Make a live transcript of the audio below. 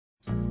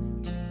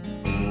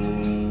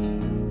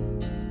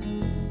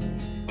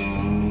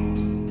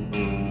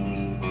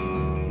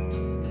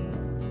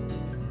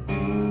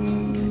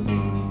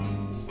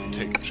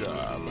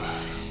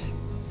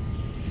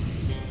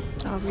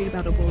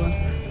about Ebola.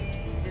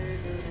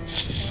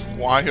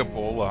 Why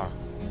Ebola?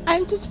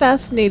 I'm just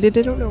fascinated.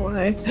 I don't know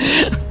why.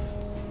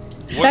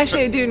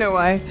 Actually, I do know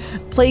why.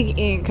 Plague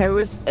Inc. I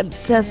was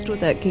obsessed with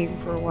that game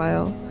for a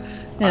while,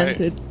 and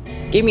it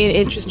gave me an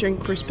interesting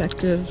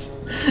perspective.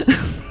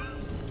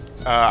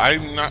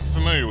 I'm not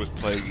familiar with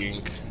Plague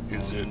Inc.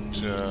 Is it?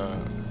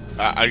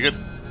 I get.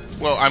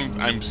 Well,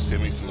 I'm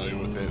semi-familiar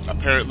with it.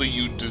 Apparently,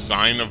 you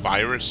design a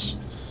virus,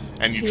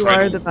 and you try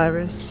are to. the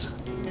virus.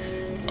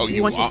 Oh,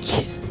 you want are.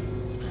 to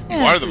You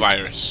are the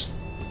virus.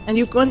 And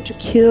you want to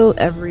kill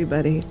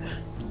everybody.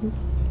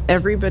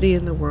 Everybody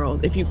in the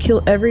world. If you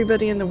kill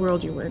everybody in the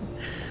world, you win.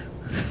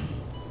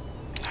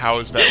 How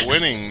is that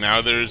winning?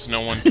 Now there's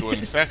no one to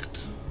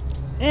infect.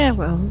 Yeah,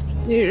 well,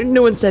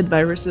 no one said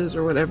viruses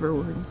or whatever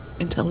were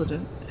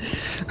intelligent.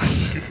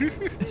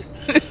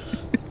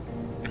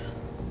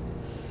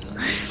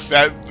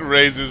 That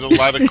raises a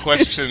lot of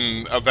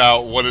question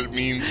about what it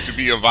means to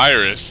be a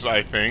virus,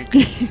 I think.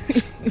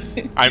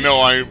 I know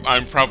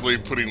I'm probably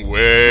putting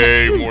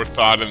way more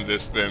thought in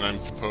this than I'm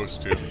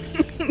supposed to.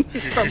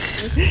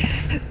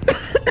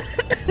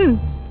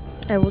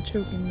 I will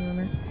choke in your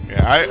honor.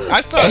 Yeah,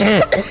 I thought...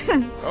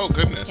 Oh,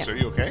 goodness, are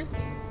you okay?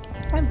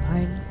 I'm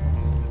fine.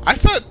 I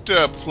thought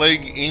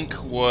Plague Inc.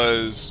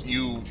 was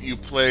you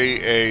play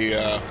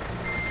a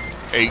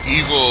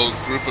evil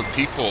group of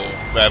people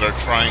that are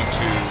trying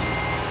to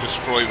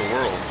destroy the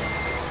world.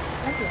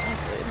 That's what I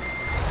played.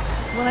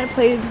 When I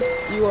played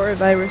You Are a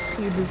Virus,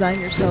 you design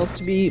yourself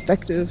to be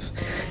effective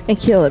and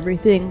kill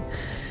everything.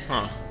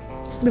 Huh.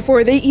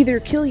 Before they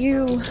either kill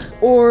you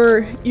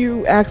or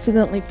you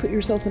accidentally put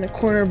yourself in a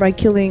corner by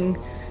killing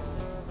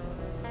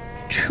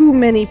too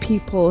many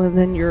people and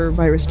then your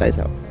virus dies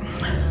out.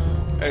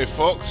 Hey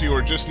folks, you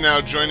are just now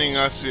joining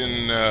us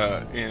in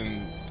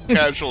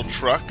Casual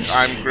Truck.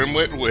 I'm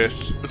Grimwit.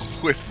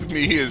 With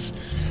me is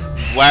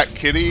Black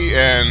Kitty,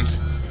 and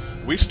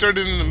we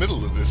started in the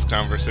middle of this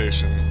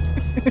conversation.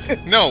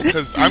 No,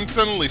 because I'm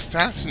suddenly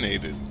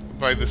fascinated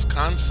by this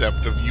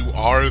concept of you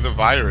are the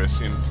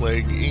virus in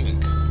Plague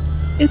Inc.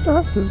 It's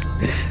awesome.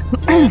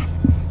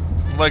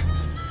 Like,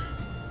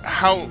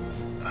 how...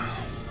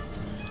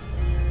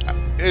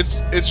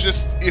 It's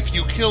just, if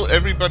you kill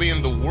everybody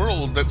in the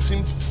world, that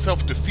seems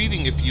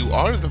self-defeating if you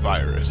are the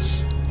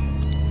virus.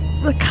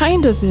 It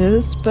kind of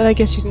is, but I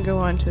guess you can go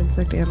on to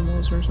infect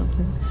animals or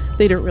something.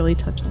 They don't really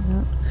touch on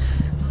that.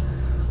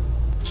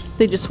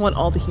 They just want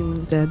all the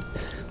humans dead.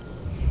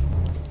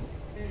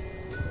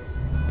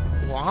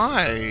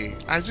 Why?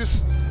 I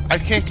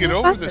can't get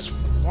over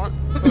this. What?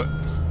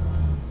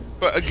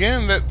 But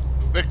again,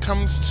 that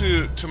comes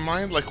to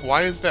mind, like,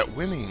 why is that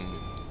winning?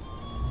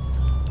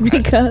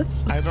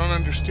 Because? I don't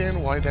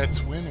understand why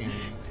that's winning.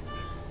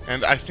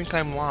 And I think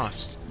I'm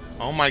lost.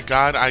 Oh my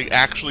god, I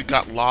actually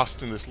got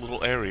lost in this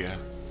little area.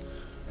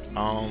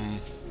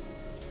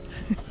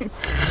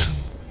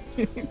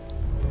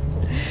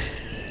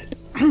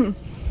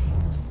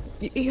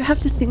 You have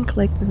to think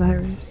like the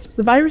virus.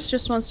 The virus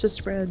just wants to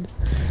spread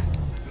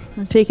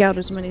and take out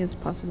as many as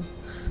possible.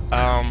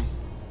 I'm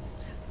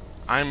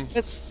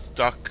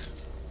stuck.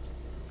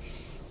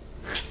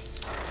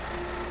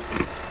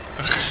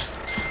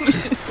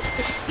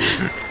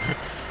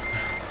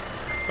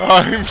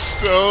 I'm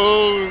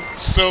so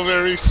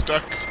very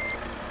stuck.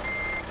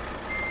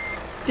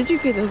 Did you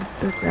get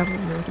the gravel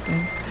road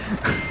again?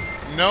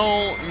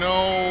 No,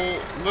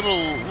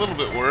 little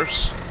bit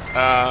worse.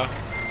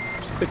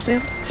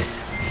 Quicksand?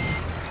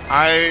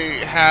 I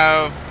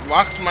have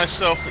locked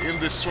myself in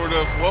this sort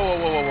of whoa.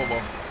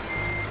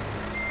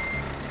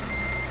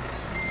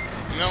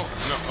 No,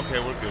 okay,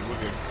 we're good.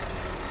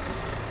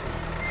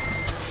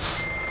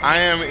 I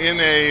am in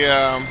a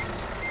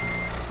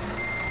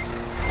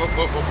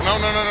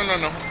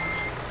no.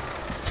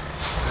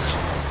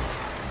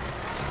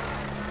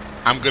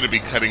 I'm gonna be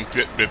cutting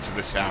bits of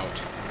this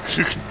out.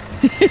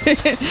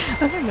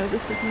 I don't know,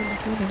 this is not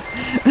recording.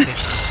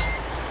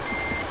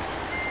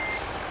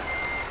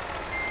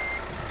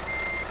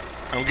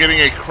 I'm getting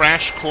a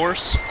crash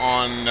course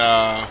on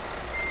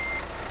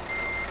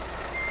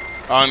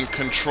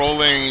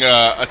controlling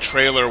a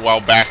trailer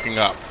while backing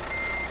up.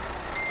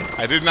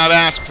 I did not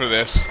ask for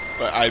this,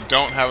 but I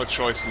don't have a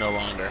choice no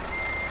longer.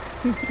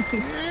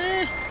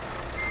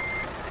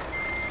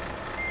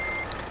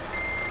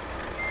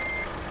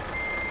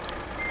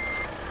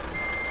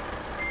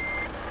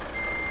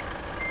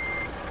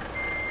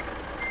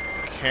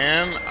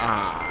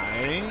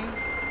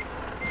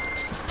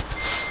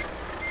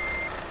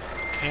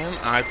 Can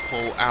I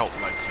pull out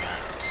like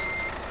that?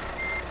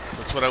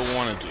 That's what I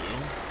want to do.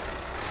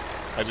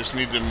 I just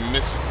need to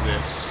miss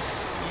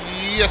this.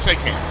 Yes, I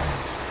can.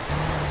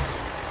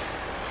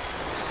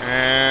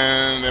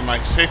 And am I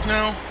safe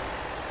now?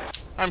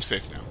 I'm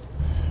safe now.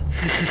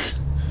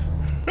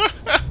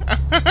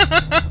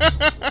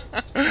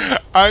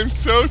 I'm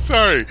so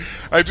sorry.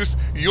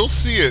 You'll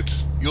see it.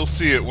 You'll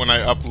see it when I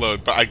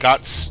upload, but I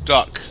got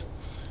stuck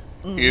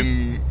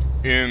in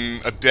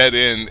a dead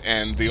end,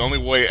 and the only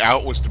way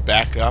out was to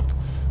back up.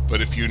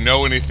 But if you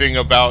know anything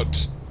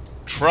about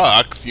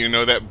trucks, you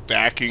know that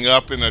backing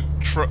up in a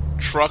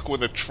truck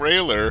with a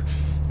trailer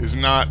is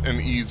not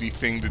an easy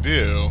thing to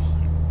do.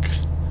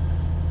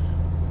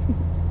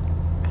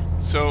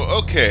 So,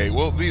 okay,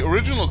 well, the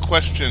original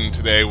question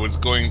today was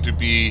going to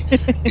be,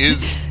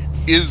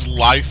 is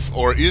life,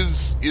 or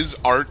is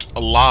art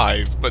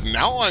alive? But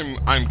now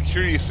I'm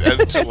curious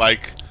as to,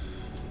 like,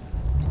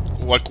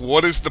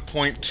 what is the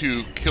point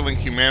to killing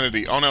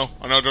humanity? Oh no,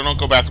 don't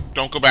go back,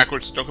 don't go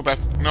backwards, don't go back,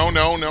 no.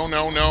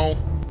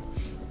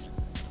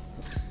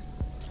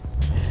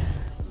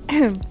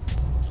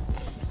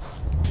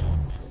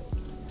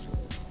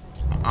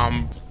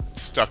 I'm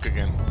stuck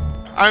again.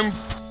 I'm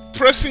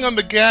pressing on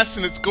the gas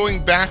and it's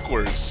going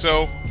backwards,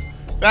 so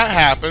that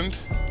happened.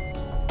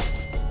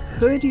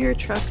 Could your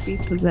truck be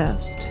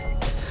possessed?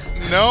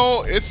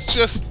 No, it's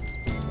just...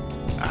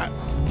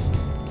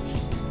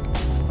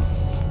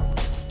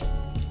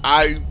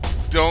 I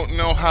don't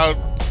know how...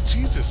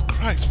 Jesus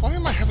Christ, why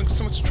am I having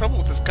so much trouble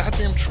with this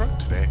goddamn truck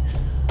today?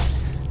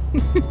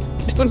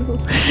 Don't know.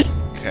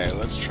 Okay,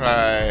 let's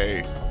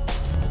try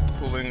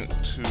pulling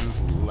to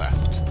the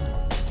left.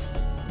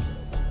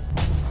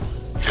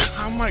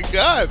 Oh my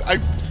god,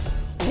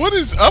 what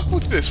is up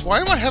with this? Why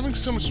am I having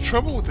so much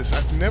trouble with this?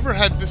 I've never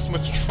had this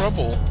much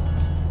trouble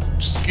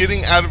just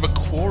getting out of a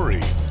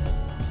quarry.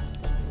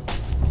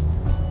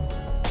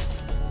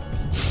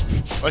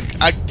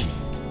 Like,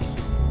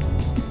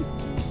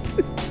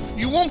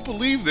 you won't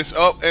believe this.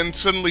 Oh, and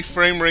suddenly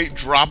frame rate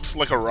drops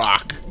like a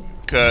rock.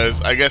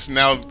 Because I guess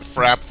now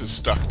Fraps is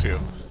stuck too.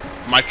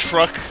 My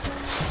truck,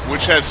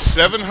 which has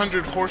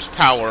 700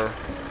 horsepower,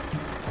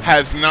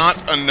 has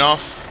not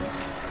enough...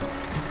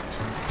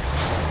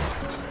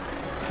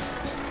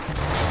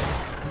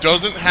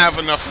 doesn't have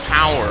enough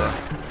power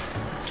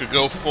to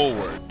go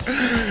forward.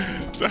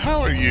 So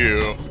how are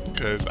you?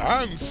 Because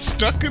I'm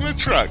stuck in a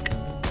truck.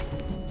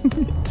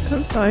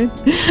 I'm fine.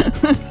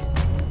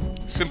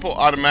 Simple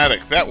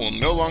automatic. That will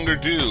no longer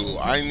do.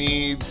 I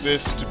need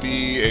this to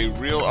be a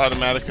real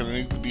automatic, and I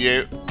need to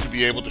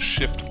be able to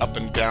shift up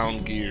and down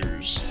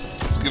gears.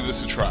 Let's give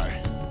this a try.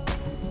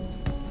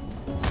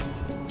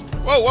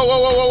 Whoa, whoa, whoa,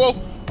 whoa, whoa,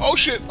 whoa! Oh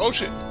shit! Oh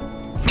shit!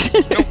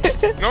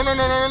 No!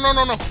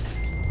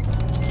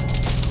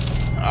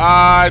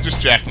 I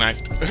just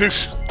jackknifed.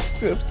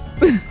 Oops.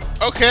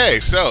 Okay,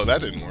 so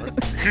that didn't work.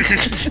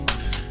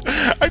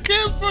 I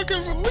can't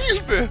fucking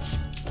believe this.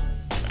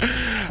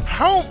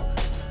 How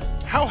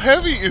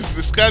heavy is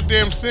this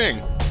goddamn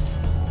thing?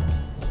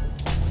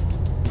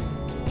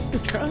 The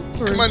truck?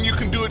 Or... Come on, you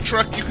can do it,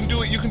 truck. You can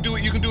do it. You can do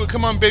it. You can do it.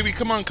 Come on, baby.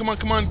 Come on. Do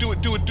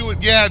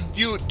it. Yeah,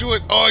 you do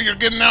it. Oh, you're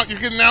getting out.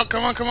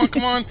 Come on.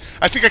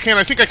 I think I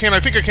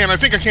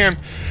can.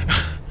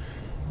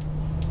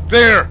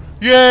 There.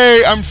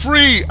 Yay, I'm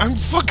free! I'm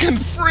fucking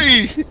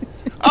free!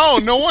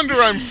 Oh, no wonder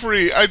I'm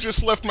free. I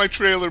just left my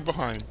trailer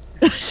behind.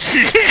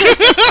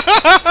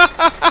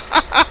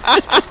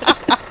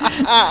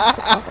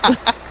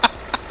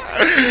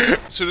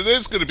 So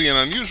today's going to be an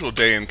unusual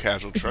day in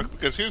Casual Truck,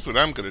 because here's what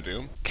I'm going to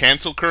do.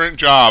 Cancel current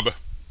job.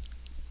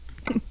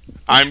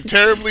 I'm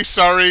terribly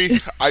sorry.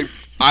 I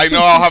know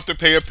I'll have to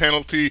pay a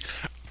penalty.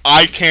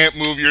 I can't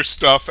move your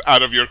stuff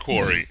out of your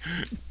quarry.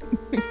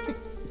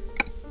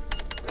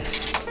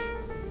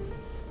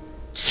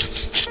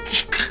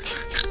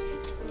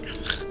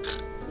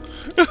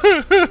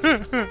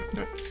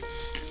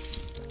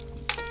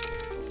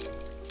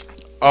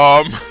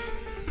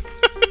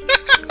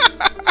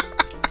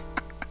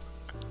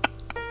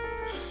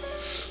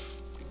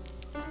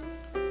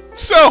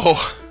 So,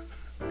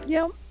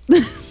 yep.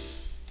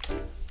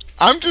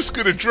 I'm just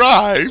gonna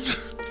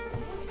drive,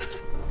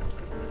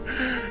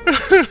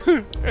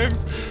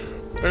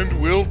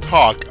 and we'll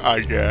talk,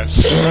 I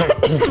guess.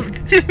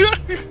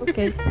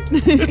 Okay.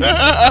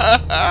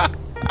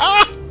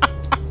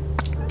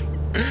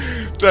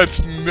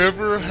 That's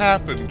never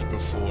happened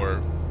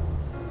before.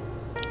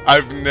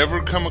 I've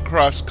never come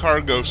across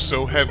cargo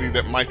so heavy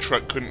that my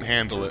truck couldn't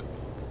handle it.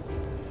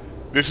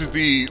 I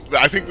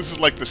think this is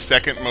like the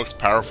second most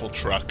powerful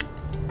truck.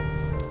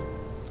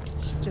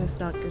 It's just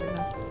not good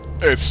enough.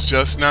 It's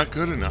just not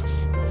good enough.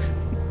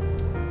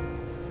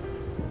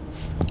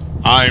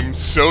 I'm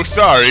so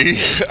sorry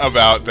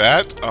about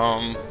that.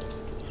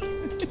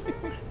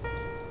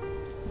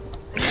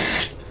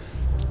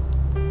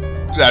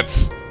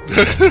 That's...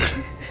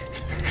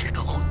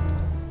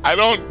 I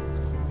don't...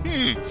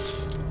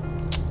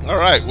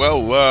 Alright,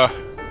 well,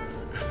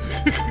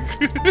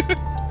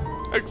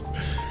 I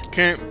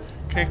can't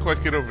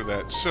quite get over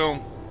that. So,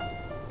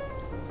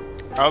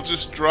 I'll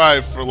just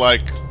drive for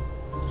like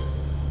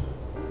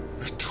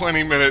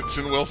 20 minutes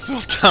and we'll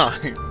fill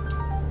time.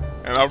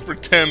 And I'll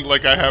pretend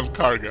like I have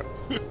cargo.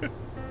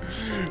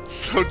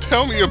 So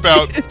tell me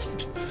about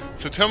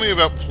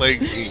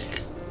Plague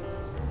Inc.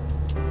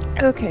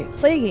 Okay,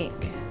 Plague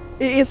Inc.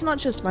 It's not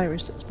just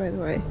viruses, by the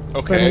way.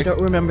 Okay. But I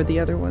don't remember the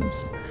other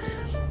ones.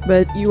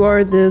 But you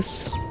are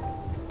this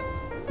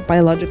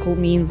biological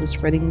means of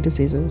spreading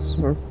diseases,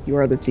 or you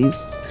are the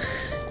disease.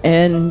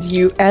 And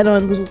you add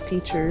on little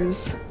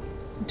features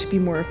to be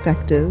more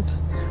effective,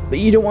 But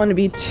you don't want to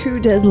be too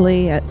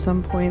deadly at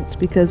some points,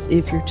 because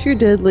if you're too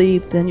deadly,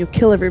 then you'll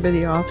kill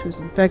everybody off who's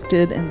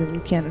infected, and then you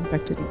can't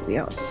infect anybody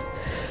else.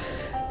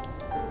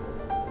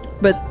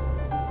 But,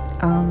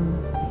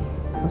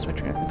 that's my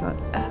train of thought.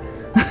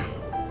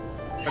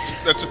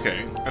 That's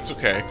okay. That's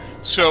okay.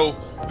 So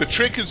the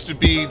trick is to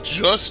be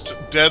just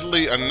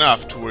deadly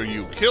enough to where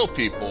you kill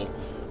people,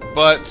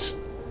 but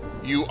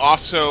you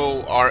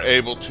also are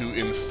able to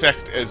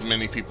infect as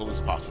many people as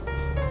possible.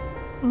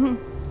 Mm-hmm.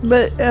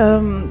 But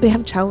they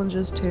have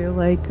challenges too,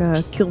 like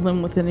kill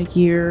them within a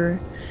year,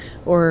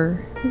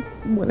 or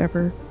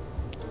whatever.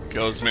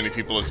 Kill as many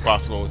people as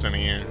possible within a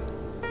year.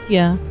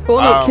 Yeah.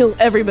 Well, no, kill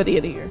everybody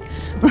in a year.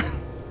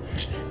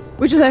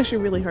 Which is actually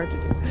really hard to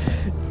do.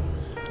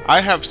 I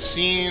have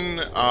seen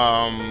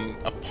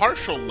a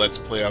partial Let's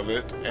Play of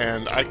it,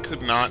 and I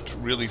could not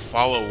really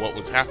follow what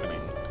was happening.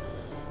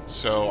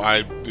 So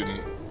I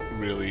didn't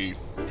really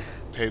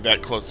pay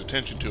that close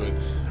attention to it.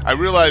 I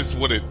realized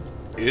what it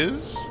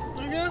is,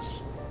 I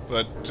guess,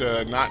 but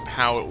not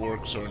how it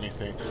works or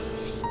anything.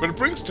 But it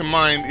brings to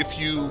mind, if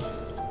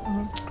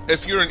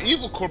you're an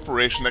evil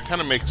corporation, that kind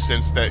of makes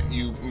sense that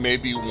you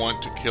maybe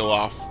want to kill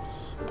off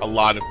a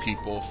lot of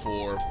people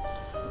for,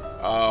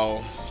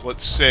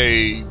 let's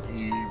say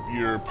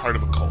you're part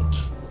of a cult.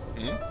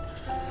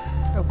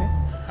 Okay.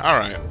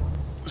 Alright.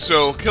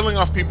 So, killing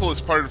off people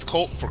is part of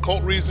cult for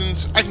cult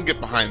reasons. I can get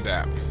behind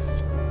that.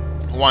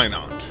 Why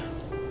not?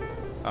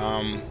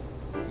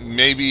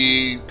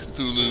 Maybe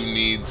Cthulhu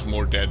needs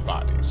more dead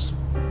bodies.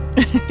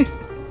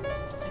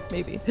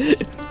 Maybe.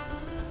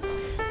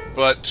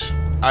 But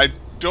I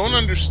don't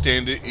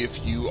understand it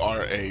if you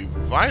are a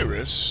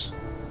virus,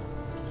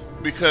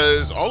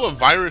 because all a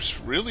virus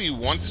really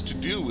wants to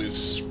do is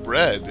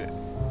spread.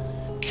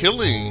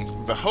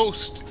 Killing the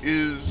host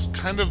is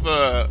kind of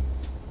a,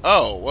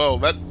 oh, well,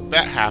 that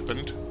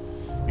happened,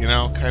 you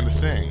know, kind of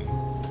thing.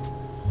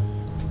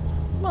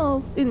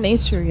 Well, in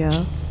nature,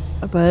 yeah.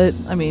 But,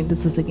 I mean,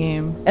 this is a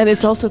game. And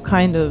it's also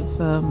kind of,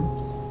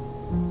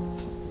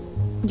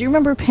 do you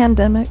remember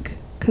Pandemic?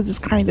 Because it's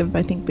kind of,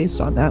 I think,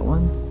 based on that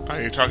one. Are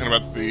you talking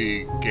about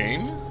the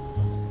game?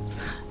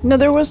 No,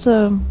 there was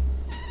a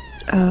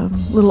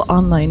little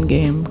online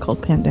game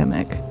called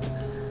Pandemic.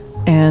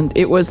 And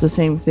it was the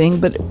same thing,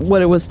 but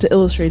what it was to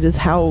illustrate is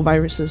how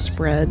viruses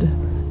spread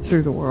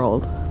through the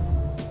world.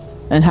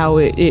 And how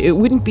it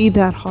wouldn't be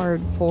that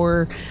hard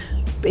for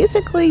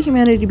basically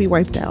humanity to be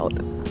wiped out.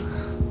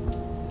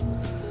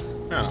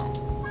 No.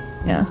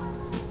 Yeah.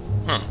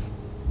 Huh.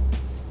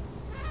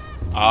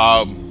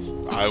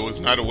 I was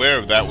not aware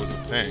of that was a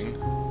thing.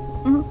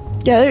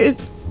 Mm-hmm. Yeah,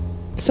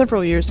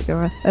 several years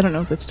ago. I don't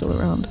know if it's still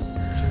around.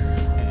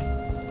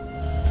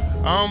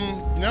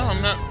 No,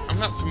 I'm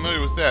not familiar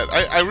with that.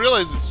 I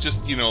realize it's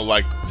just, you know,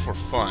 like, for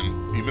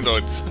fun, even though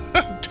it's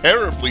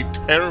terribly,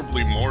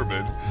 terribly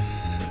morbid.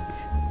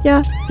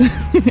 Yeah.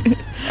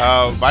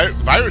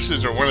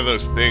 Viruses are one of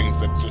those things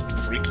that just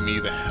freak me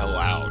the hell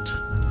out.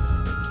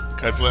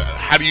 Because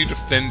how do you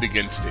defend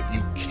against it?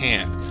 You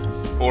can't.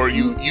 Or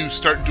you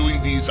start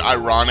doing these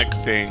ironic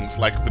things,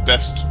 like the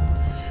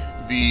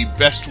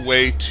best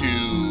way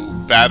to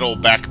battle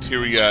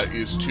bacteria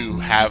is to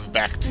have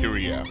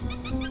bacteria.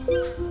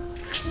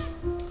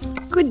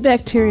 Good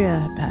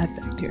bacteria, bad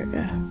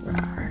bacteria.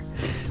 Rawr.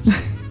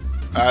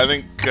 I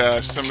think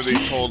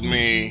somebody told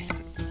me,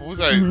 what was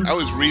I? I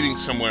was reading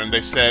somewhere, and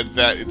they said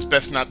that it's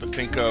best not to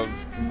think of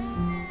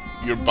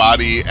your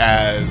body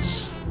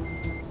as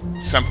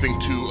something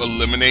to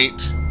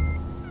eliminate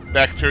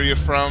bacteria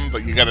from,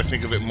 but you got to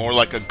think of it more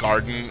like a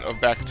garden of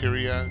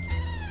bacteria.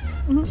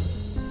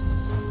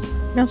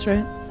 Mm-hmm. That's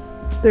right.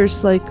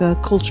 There's like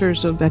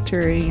cultures of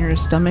bacteria in your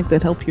stomach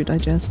that help you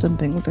digest and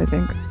things, I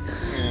think.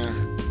 Yeah.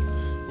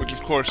 Which,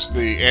 of course,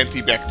 the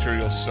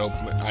antibacterial soap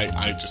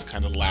I just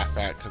kind of laugh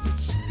at,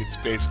 because it's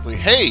basically,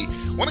 hey,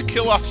 want to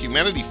kill off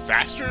humanity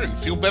faster and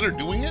feel better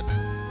doing it?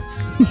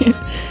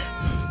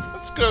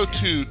 Let's go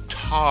to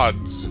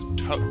Toads.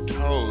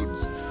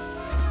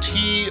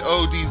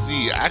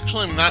 T-O-D-Z.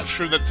 Actually, I'm not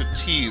sure that's a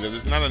T. That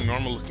is not a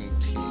normal-looking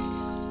T.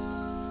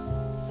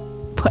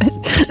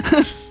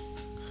 What?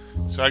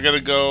 So I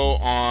gotta go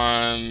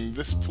on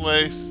this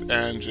place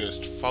and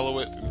just follow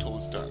it until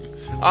it's done.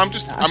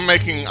 I'm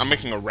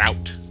making a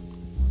route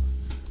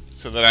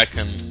so that I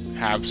can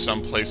have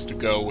some place to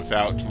go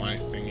without my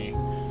thingy.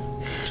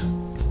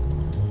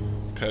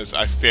 Because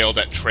I failed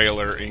at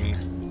trailering.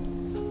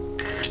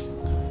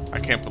 I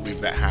can't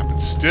believe that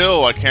happened.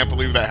 Still, I can't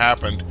believe that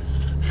happened.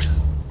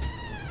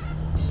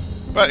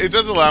 But it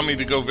does allow me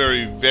to go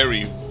very,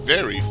 very,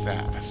 very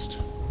fast.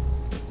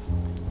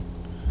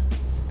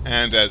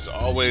 And as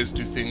always,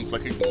 do things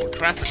like ignore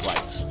traffic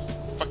lights.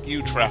 Fuck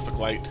you, traffic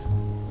light.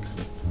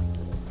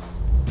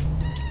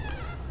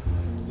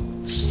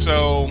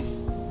 So,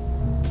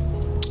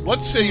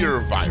 let's say you're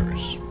a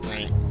virus,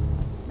 right?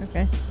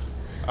 Okay.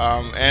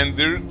 And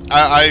there,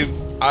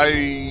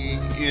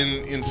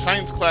 in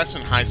science class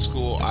in high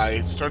school,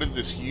 I started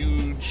this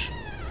huge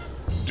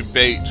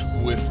debate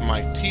with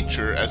my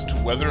teacher as to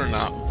whether or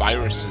not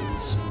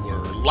viruses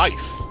were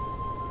life.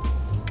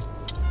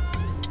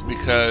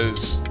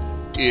 Because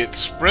it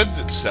spreads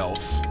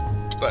itself,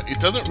 but it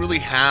doesn't really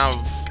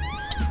have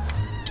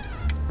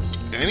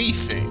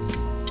anything.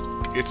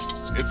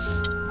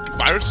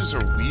 Viruses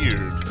are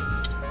weird.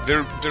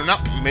 They're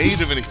not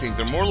made of anything.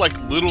 They're more like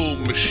little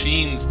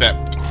machines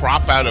that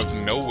crop out of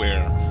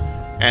nowhere,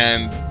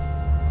 and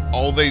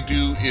all they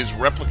do is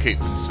replicate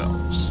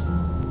themselves.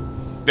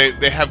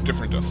 They have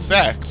different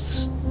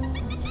effects,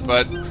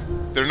 but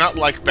they're not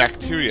like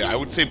bacteria. I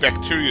would say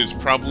bacteria is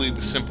probably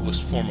the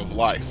simplest form of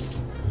life.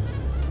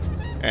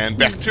 And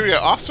bacteria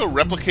also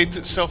replicates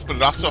itself, but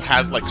it also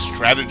has like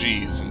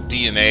strategies and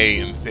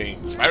DNA and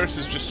things.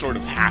 Viruses just sort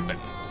of happen,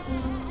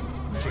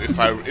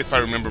 if I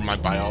remember my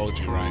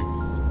biology right.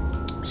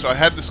 So I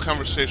had this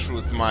conversation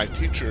with my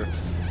teacher,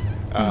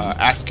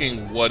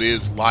 asking what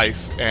is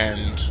life,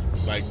 and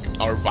like,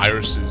 are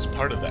viruses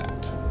part of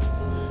that?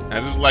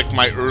 And this is like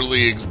my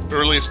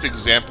earliest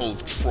example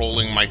of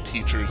trolling my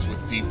teachers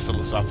with deep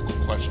philosophical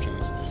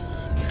questions.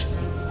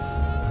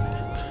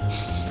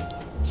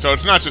 So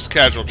it's not just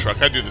Casual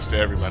Truck. I do this to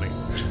everybody.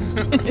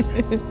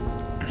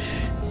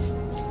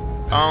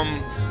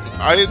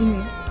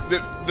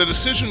 The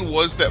decision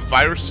was that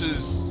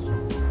viruses,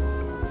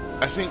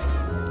 I think,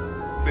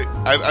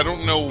 I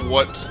don't know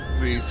what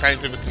the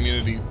scientific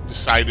community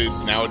decided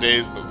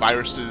nowadays, but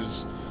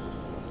viruses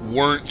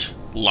weren't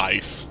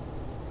life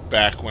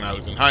back when I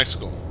was in high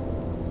school.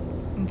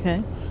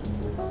 Okay.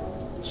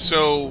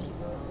 So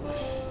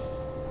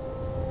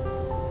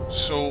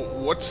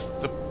what's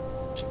the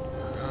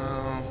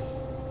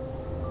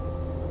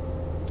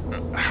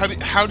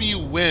how do you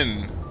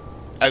win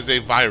as a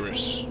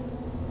virus?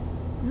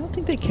 I don't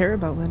think they care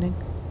about winning,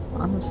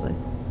 honestly.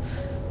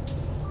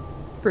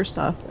 First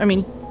off, I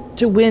mean,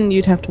 to win,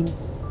 you'd have to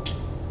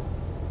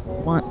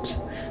want,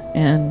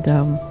 and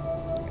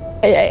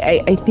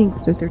I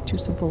think that they're too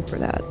simple for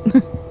that.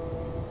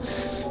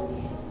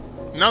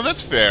 No,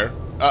 that's fair.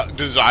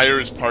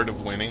 Desire is part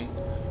of winning.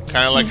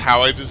 Kind of like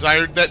how I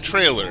desired that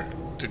trailer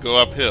to go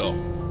uphill,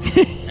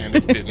 and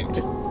it didn't.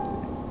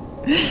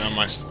 And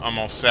I'm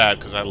all sad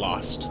because I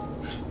lost.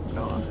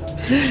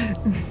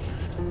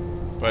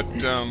 But,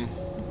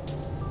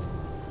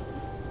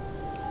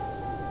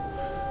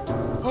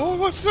 oh,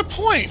 what's the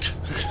point?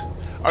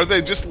 Are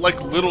they just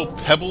like little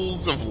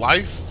pebbles of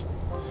life?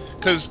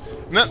 Because,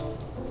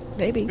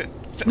 maybe.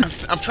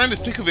 I'm trying to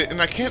think of it,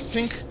 and I can't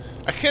think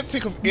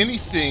of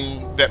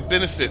anything that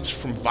benefits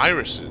from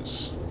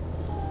viruses.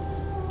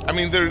 I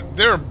mean,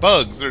 there are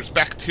bugs, there's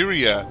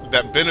bacteria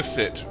that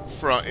benefit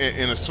from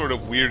in a sort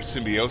of weird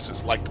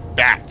symbiosis, like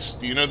bats.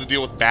 Do you know the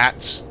deal with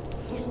bats?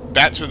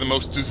 Bats are the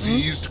most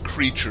diseased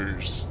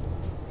creatures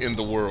in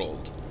the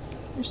world.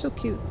 They're so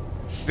cute.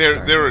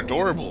 They're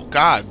adorable.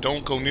 God,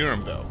 don't go near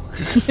them though.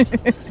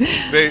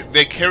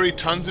 They carry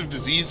tons of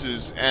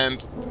diseases,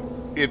 and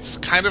it's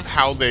kind of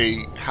how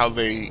they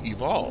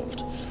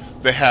evolved.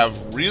 They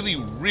have really,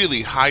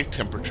 really high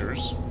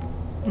temperatures.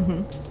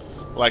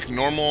 Like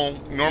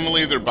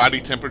normally their body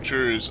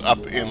temperature is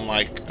up in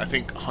like, I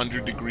think,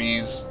 100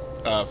 degrees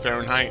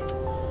Fahrenheit.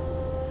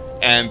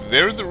 And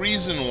they're the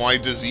reason why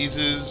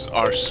diseases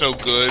are so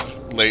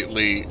good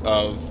lately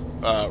of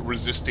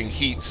resisting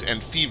heats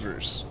and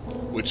fevers,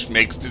 which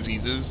makes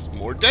diseases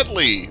more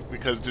deadly,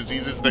 because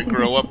diseases that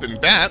grow up in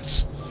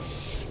bats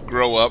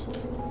grow up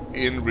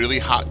in really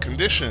hot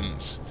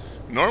conditions.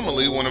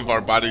 Normally, one of our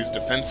body's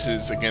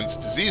defenses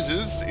against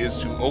diseases is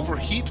to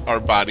overheat our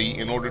body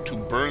in order to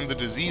burn the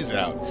disease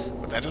out.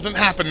 But that doesn't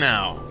happen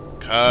now.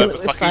 Because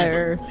of fucking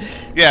fire.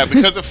 Yeah,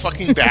 because of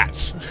fucking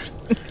bats.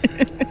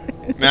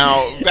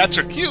 Now, bats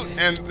are cute,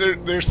 and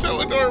they're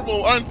so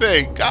adorable, aren't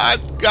they?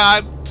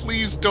 God,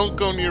 please don't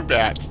go near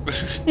bats.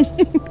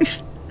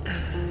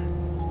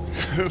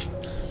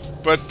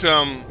 But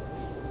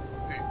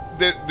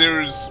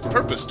there's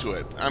purpose to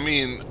it. I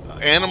mean,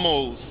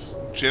 animals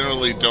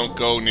generally don't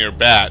go near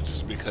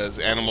bats, because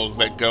animals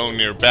that go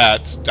near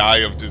bats die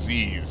of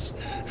disease.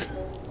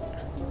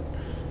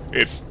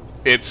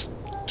 It's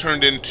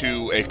turned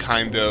into a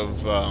kind of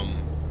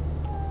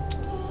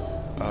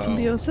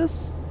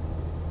symbiosis.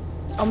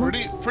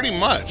 Pretty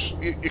much.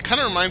 It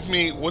kind of reminds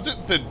me. Was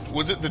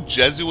it the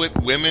Jesuit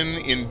women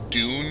in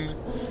Dune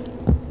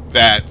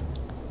that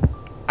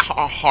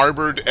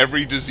harbored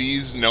every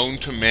disease known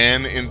to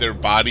man in their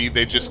body?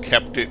 They just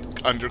kept it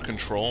under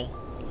control.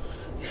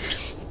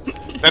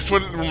 That's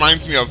what it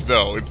reminds me of,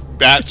 though.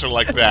 Bats are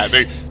like that.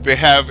 They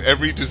have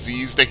every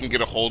disease they can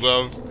get a hold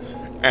of,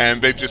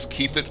 and they just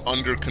keep it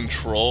under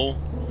control.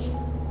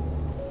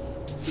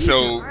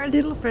 So our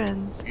little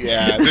friends.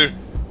 Yeah,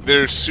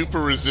 they're super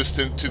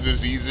resistant to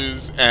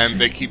diseases, and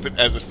they keep it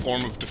as a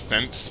form of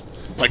defense.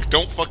 Like,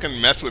 don't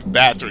fucking mess with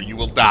bats or you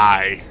will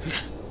die.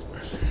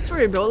 That's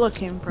where Ebola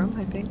came from,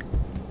 I think.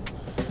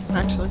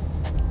 Actually.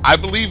 I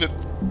believe it.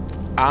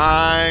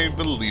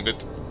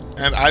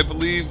 And I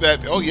believe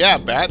that, oh yeah,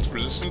 bats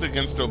resistant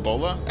against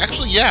Ebola?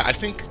 Actually, yeah, I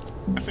think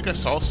I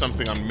saw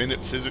something on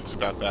Minute Physics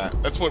about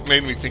that. That's what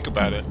made me think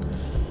about it.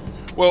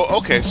 Well,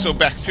 okay, so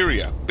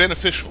bacteria.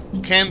 Beneficial.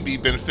 Can be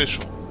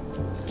beneficial.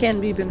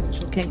 Can be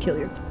beneficial. Can't kill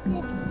you.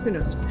 Who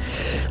knows?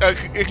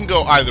 It can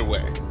go either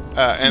way.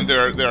 and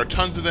there are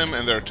tons of them,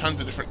 and there are tons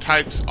of different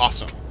types.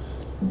 Awesome.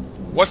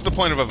 What's the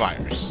point of a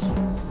virus?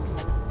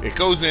 It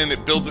goes in,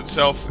 it builds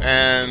itself,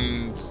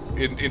 and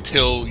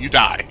until you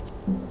die,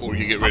 or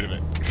you get rid of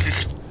it.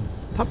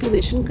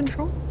 Population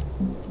control?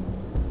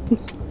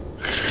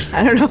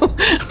 I don't know.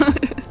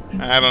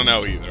 I don't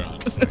know either,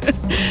 honestly.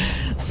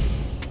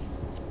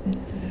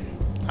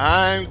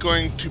 I'm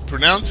going to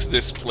pronounce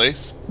this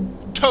place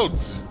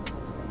Toads.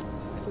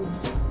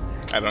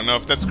 I don't know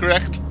if that's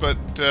correct, but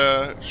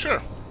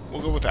sure,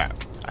 we'll go with that.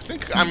 I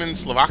think I'm in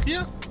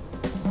Slovakia?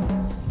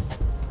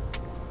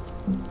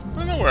 I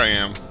don't know where I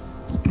am.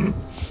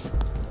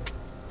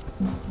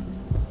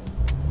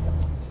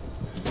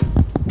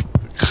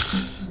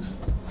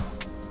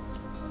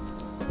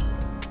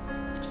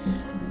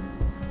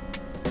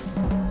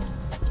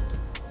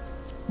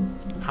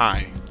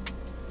 Hi.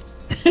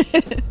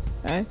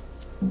 Hi.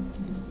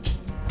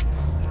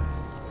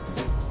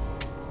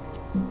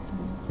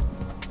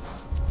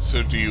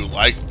 So do you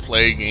like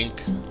Plague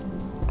Inc?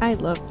 I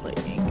love Plague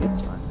Inc. It's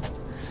fun.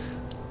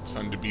 It's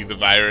fun to be the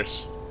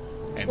virus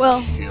and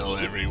kill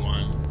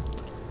everyone.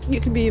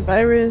 You can be a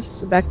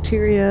virus, a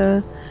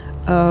bacteria,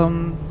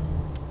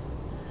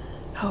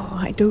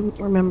 I don't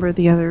remember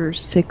the other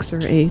 6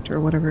 or 8 or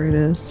whatever it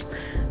is.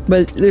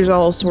 But there's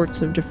all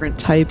sorts of different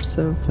types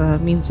of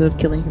means of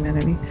killing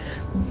humanity.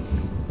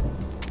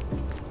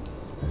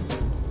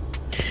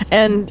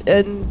 And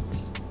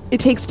it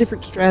takes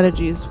different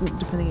strategies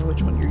depending on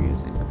which one you're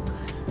using.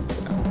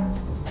 So.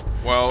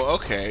 Well,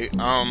 okay.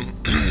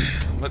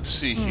 Let's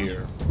see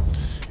here.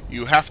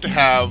 You have to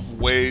have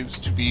ways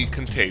to be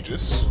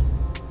contagious.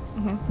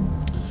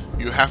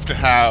 You have to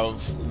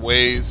have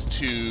ways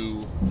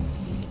to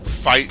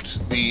fight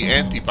the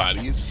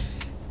antibodies.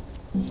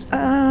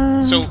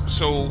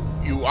 So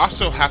you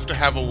also have to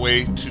have a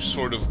way to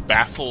sort of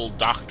baffle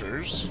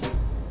doctors,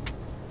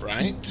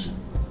 right?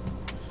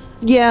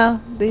 Yeah,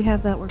 they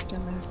have that worked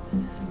in there.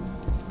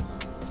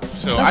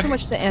 So not so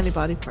much the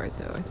antibody part,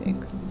 though, I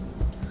think.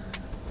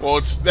 Well,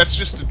 that's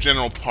just a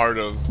general part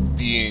of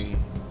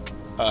being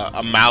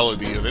a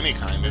malady of any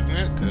kind, isn't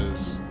it?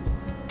 Because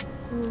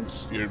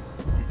your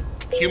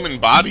human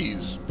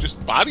bodies,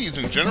 just bodies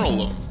in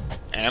general of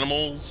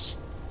animals,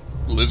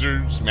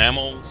 lizards,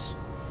 mammals,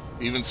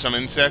 even some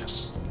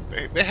insects,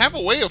 they have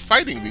a way of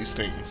fighting these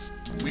things.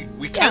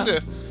 We kind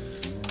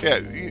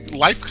of,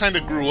 life kind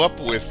of grew up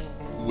with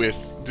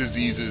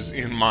diseases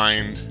in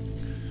mind.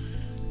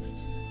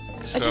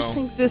 So. I just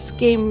think this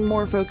game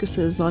more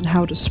focuses on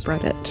how to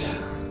spread it.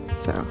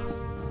 So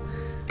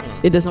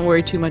it doesn't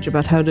worry too much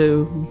about how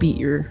to beat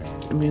your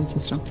immune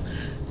system.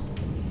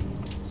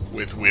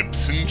 With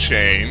whips and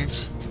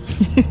chains.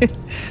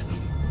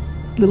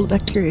 Little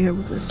bacteria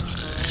with whips.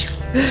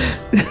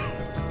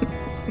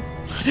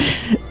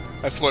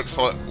 That's what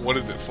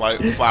is it?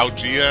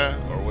 Flaugia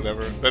or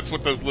whatever. That's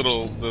what those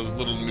little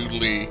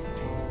noodly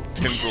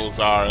tendrils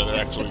are.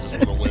 They're actually just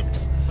little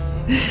whips.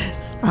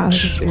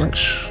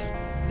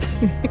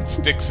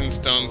 Sticks and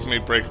stones may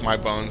break my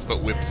bones,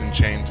 but whips and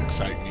chains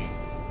excite me.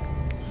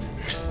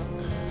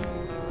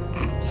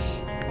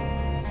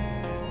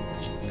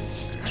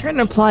 Trying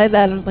to apply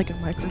that at like a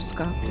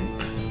microscopic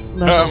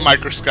level.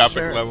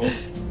 Microscopic level.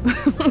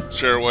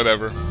 Sure,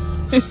 whatever.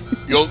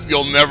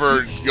 You'll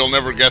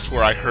never guess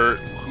where I heard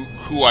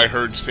who I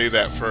heard say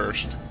that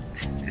first.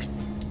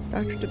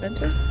 Dr.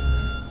 Demento?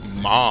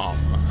 Mom.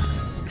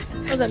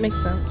 Oh, that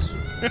makes sense.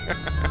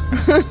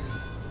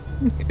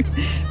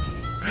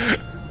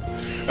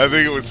 I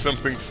think it was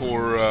something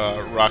for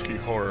Rocky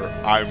Horror.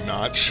 I'm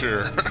not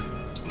sure.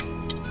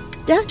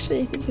 Yeah,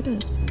 actually, I think it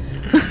is.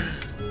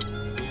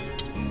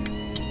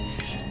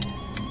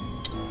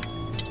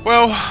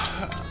 Well,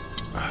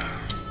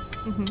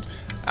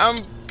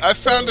 I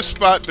found a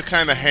spot to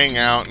kind of hang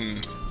out,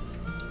 and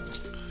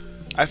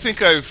I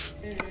think I've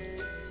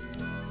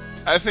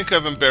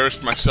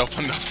embarrassed myself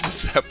enough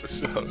this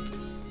episode,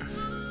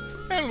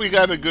 and we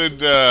got a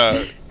good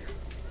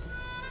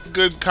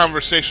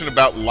conversation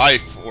about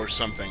life or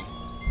something.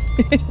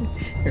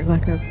 Your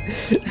lack of.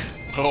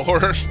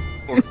 or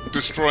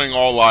destroying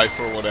all life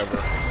or whatever.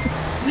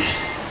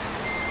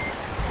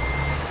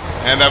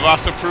 And I've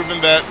also proven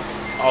that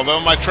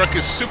although my truck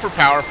is super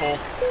powerful,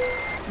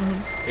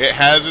 it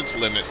has its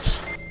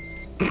limits.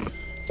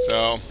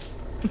 So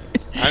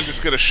I'm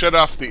just gonna shut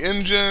off the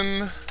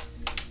engine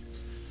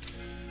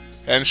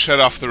and shut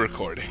off the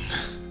recording.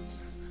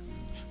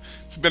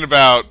 It's been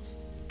about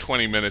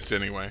 20 minutes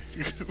anyway.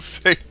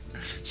 Say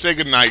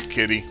goodnight,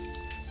 kitty.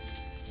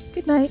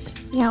 Good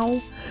night.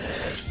 Meow.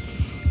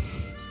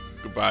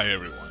 Goodbye,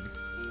 everyone.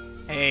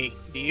 Hey,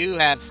 do you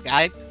have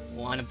Skype?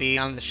 Want to be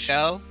on the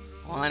show?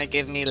 Want to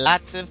give me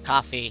lots of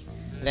coffee?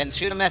 Then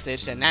shoot a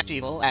message to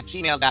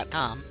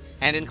natevil@gmail.com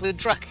and include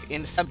truck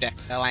in the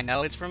subject so I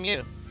know it's from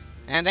you.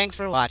 And thanks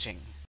for watching.